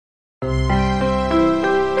Hey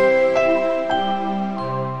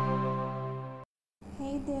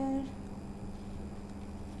there.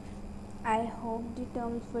 I hope the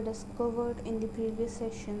terms we discovered in the previous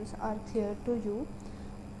sessions are clear to you.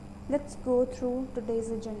 Let's go through today's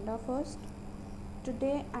agenda first.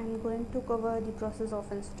 Today I'm going to cover the process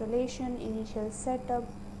of installation, initial setup,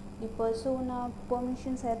 the persona,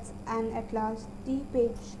 permission sets, and at last the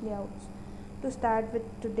page layouts. To start with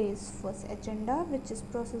today's first agenda, which is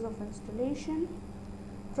process of installation.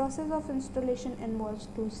 Process of installation involves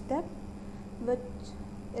two steps, which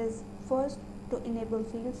is first to enable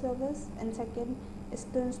field service and second is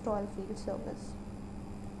to install field service.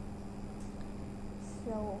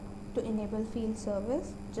 So to enable field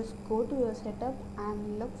service, just go to your setup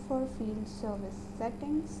and look for field service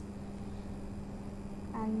settings,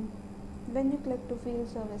 and when you click to field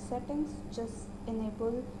service settings, just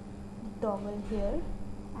enable the toggle here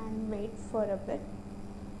and wait for a bit,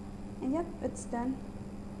 and yep, it's done.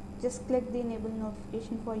 Just click the enable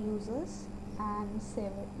notification for users and save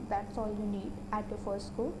it. That's all you need at your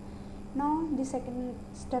first go. Now the second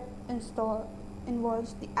step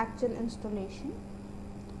involves the actual installation.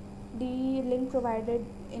 The link provided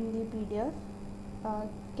in the PDF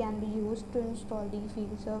can be used to install the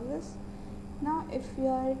field service. Now if you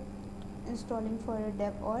are installing for a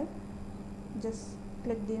dev org, just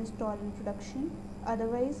click the install introduction.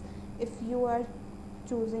 Otherwise, if you are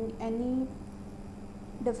choosing any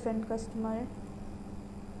different customer,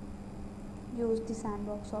 use the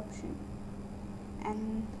sandbox option.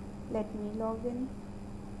 And let me log in.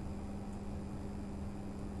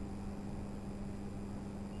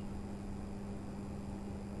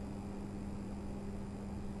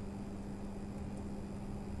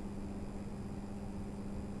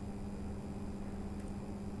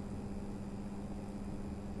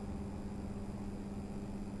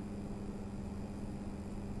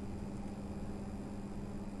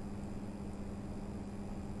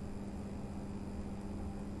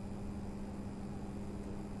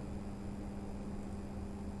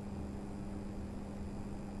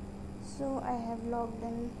 So I have logged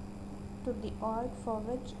in to the org for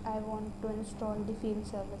which I want to install the field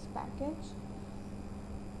service package.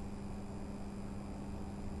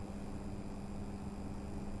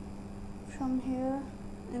 From here,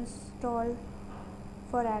 install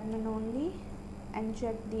for admin only and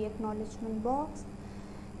check the acknowledgement box.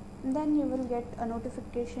 Then you will get a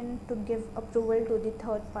notification to give approval to the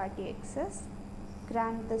third party access.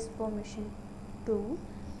 Grant this permission to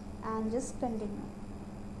and just continue.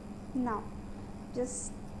 Now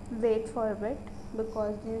just wait for a bit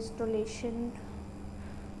because the installation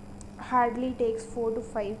hardly takes 4 to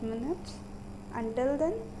 5 minutes. Until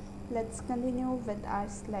then, let's continue with our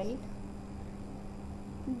slide.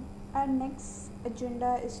 Our next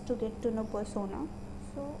agenda is to get to know persona.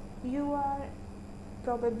 So you are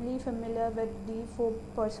probably familiar with the 4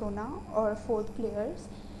 persona or 4 players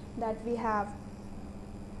that we have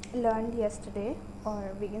learned yesterday,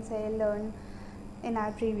 or we can say learned in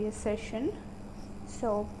our previous session.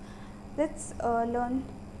 So let's learn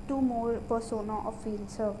 2 more persona of field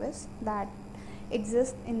service that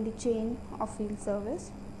exist in the chain of field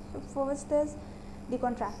service. So first is the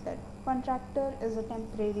contractor. Contractor is a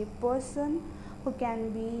temporary person who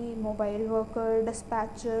can be mobile worker,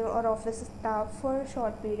 dispatcher, or office staff for a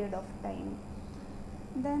short period of time.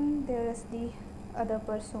 Then there is the other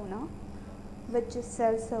persona, which is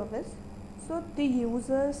self-service. So the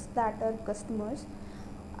users that are customers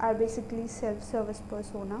are basically self-service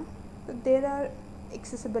persona. So there are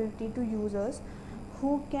accessibility to users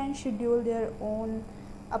who can schedule their own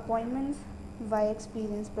appointments via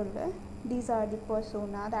experience builder. These are the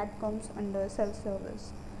persona that comes under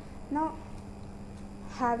self-service. Now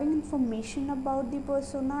having information about the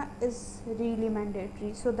persona is really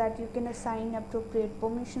mandatory so that you can assign appropriate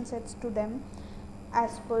permission sets to them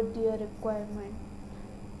as per their requirement.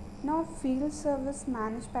 Now field service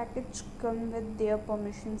managed package come with their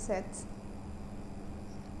permission sets.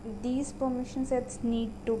 These permission sets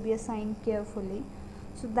need to be assigned carefully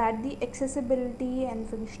so that the accessibility and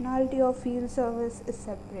functionality of field service is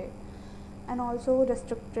separate and also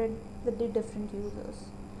restricted with the different users.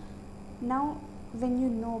 Now when you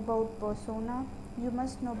know about persona, you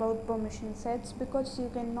must know about permission sets, because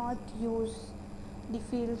you cannot use the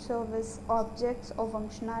field service objects or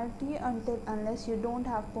functionality unless you don't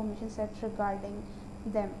have permission sets regarding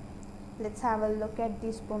them. Let's have a look at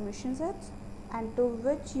these permission sets and to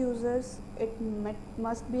which users it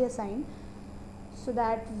must be assigned, so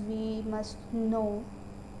that we must know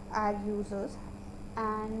our users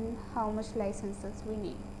and how much licenses we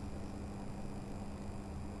need.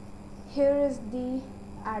 Here is the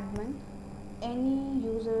admin. any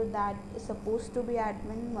user that is supposed to be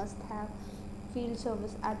admin must have field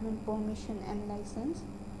service admin permission and license.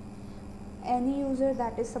 Any user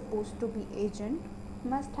that is supposed to be agent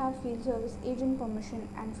must have field service agent permission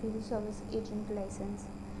and field service agent license.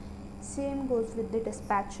 Same goes with the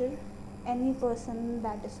dispatcher. Any person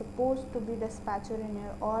that is supposed to be dispatcher in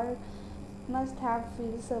your org must have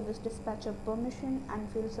field service dispatcher permission and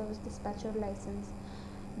field service dispatcher license.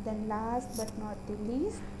 Then last but not the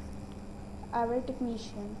least, our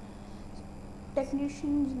technician.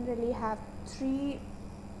 Technicians generally have 3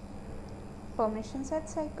 permission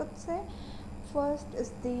sets, I could say. First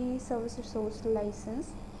is the service resource license,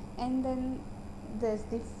 and then there's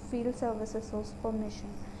the field service resource permission.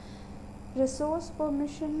 Resource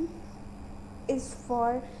permission is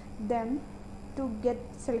for them to get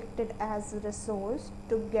selected as resource,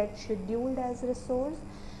 to get scheduled as resource.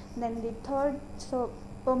 Then the third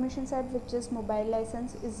permission set, which is mobile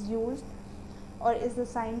license, is used or is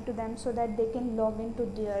assigned to them so that they can log into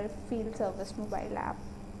their field service mobile app.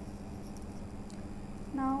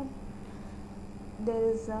 Now there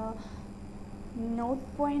is a note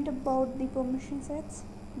point about the permission sets,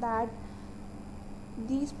 that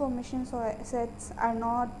these permission sets are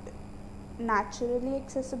not naturally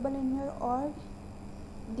accessible in your org.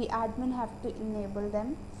 The admin have to enable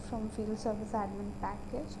them from field service admin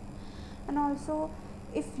package. And also,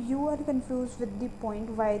 if you are confused with the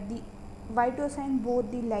point why to assign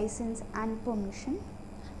both the license and permission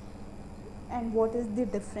and what is the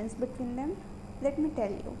difference between them, let me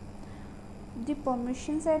tell you. The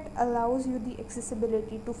permission set allows you the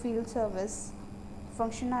accessibility to field service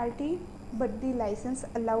functionality, but the license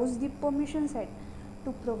allows the permission set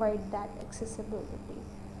to provide that accessibility.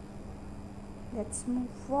 Let's move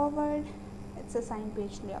forward. It's assign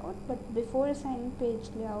page layout, but before assigning page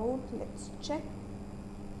layout, let's check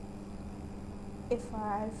if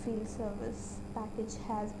our field service package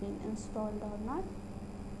has been installed or not.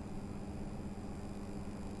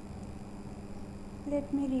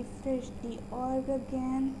 Let me refresh the org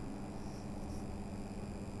again.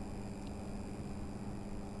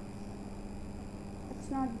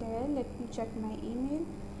 It's not there. Let me check my email.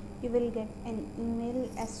 You will get an email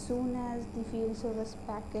as soon as the field service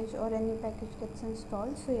package or any package gets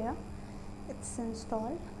installed. So yeah, it's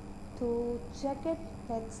installed. To check it,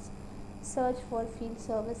 let's search for field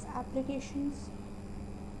service applications.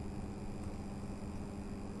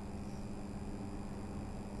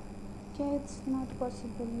 Okay, it's not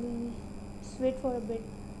possibly. Just wait for a bit.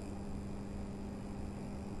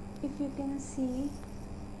 If you can see,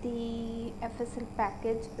 the FSL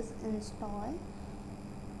package is installed.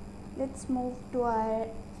 Let's move to our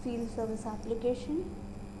field service application.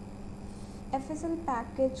 FSL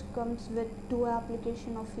package comes with 2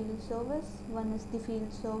 applications of field service. One is the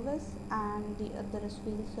field service and the other is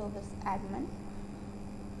field service admin.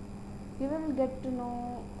 You will get to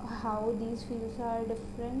know how these fields are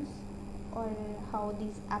different or how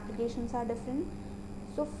these applications are different.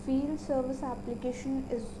 So field service application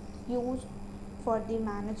is used for the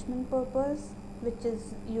management purpose, which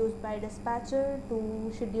is used by dispatcher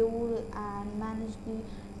to schedule and manage the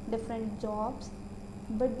different jobs.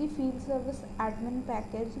 But the field service admin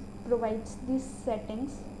package provides these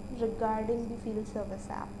settings regarding the field service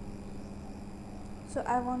app. So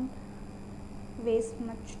I won't waste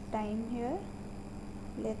much time here.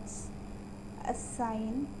 Let's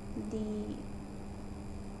assign the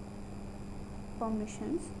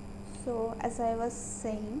permissions. So as I was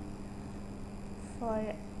saying,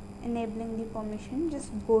 for enabling the permission,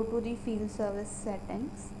 just go to the field service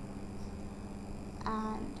settings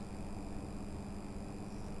and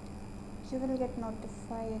you will get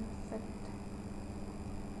notified with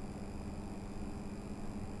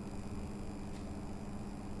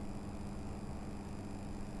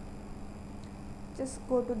just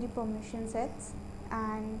go to the permission sets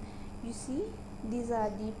and you see these are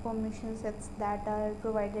the permission sets that are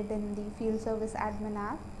provided in the field service admin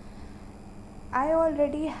app. I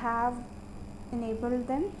already have enabled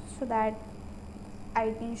them so that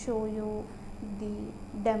I can show you the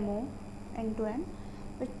demo end to end.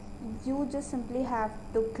 But you just simply have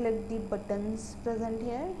to click the buttons present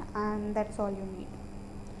here and that's all you need.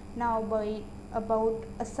 Now about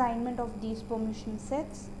assignment of these permission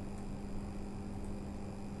sets.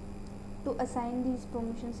 To assign these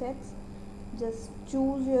permission sets, just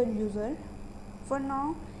choose your user. For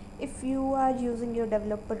now, if you are using your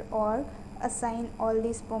developer org, assign all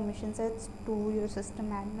these permission sets to your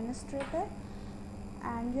system administrator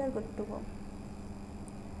and you are good to go.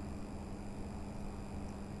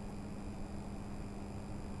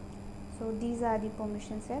 So these are the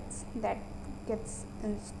permission sets that gets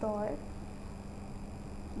installed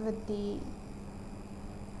with the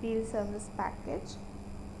field service package.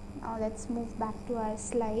 Now let's move back to our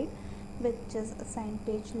slide, which is assign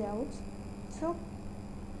page layouts. So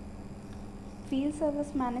field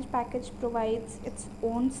service manage package provides its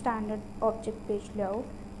own standard object page layout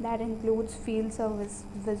that includes field service,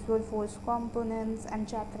 visual force components, and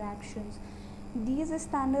tracker actions. These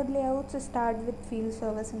standard layouts start with field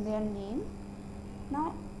service in their name.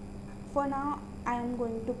 For now, I am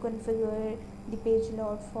going to configure the page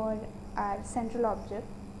layout for our central object,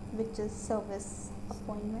 which is service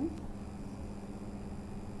appointment.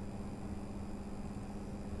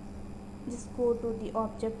 Just go to the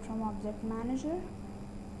object from object manager,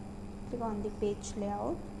 click on the page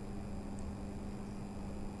layout,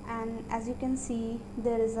 and as you can see,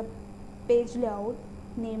 there is a page layout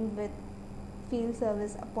named with field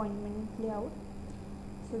service appointment layout.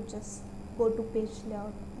 So just go to page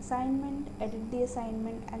layout assignment, edit the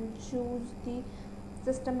assignment, and choose the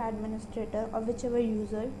system administrator or whichever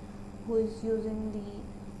user who is using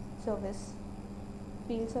the service,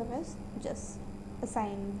 field service. Just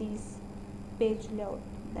assign these page layout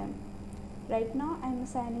them. Right now I am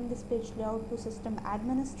assigning this page layout to system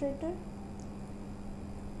administrator,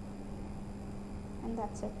 and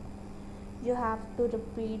that's it. You have to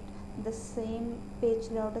repeat the same page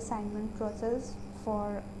layout assignment process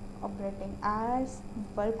for operating hours,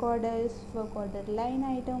 work order line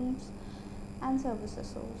items, and service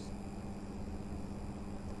source.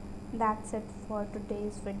 That's it for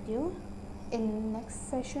today's video. In next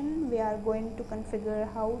session, we are going to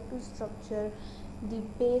configure how to structure the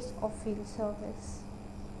base of field service.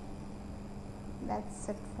 That's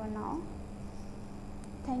it for now.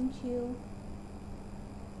 Thank you.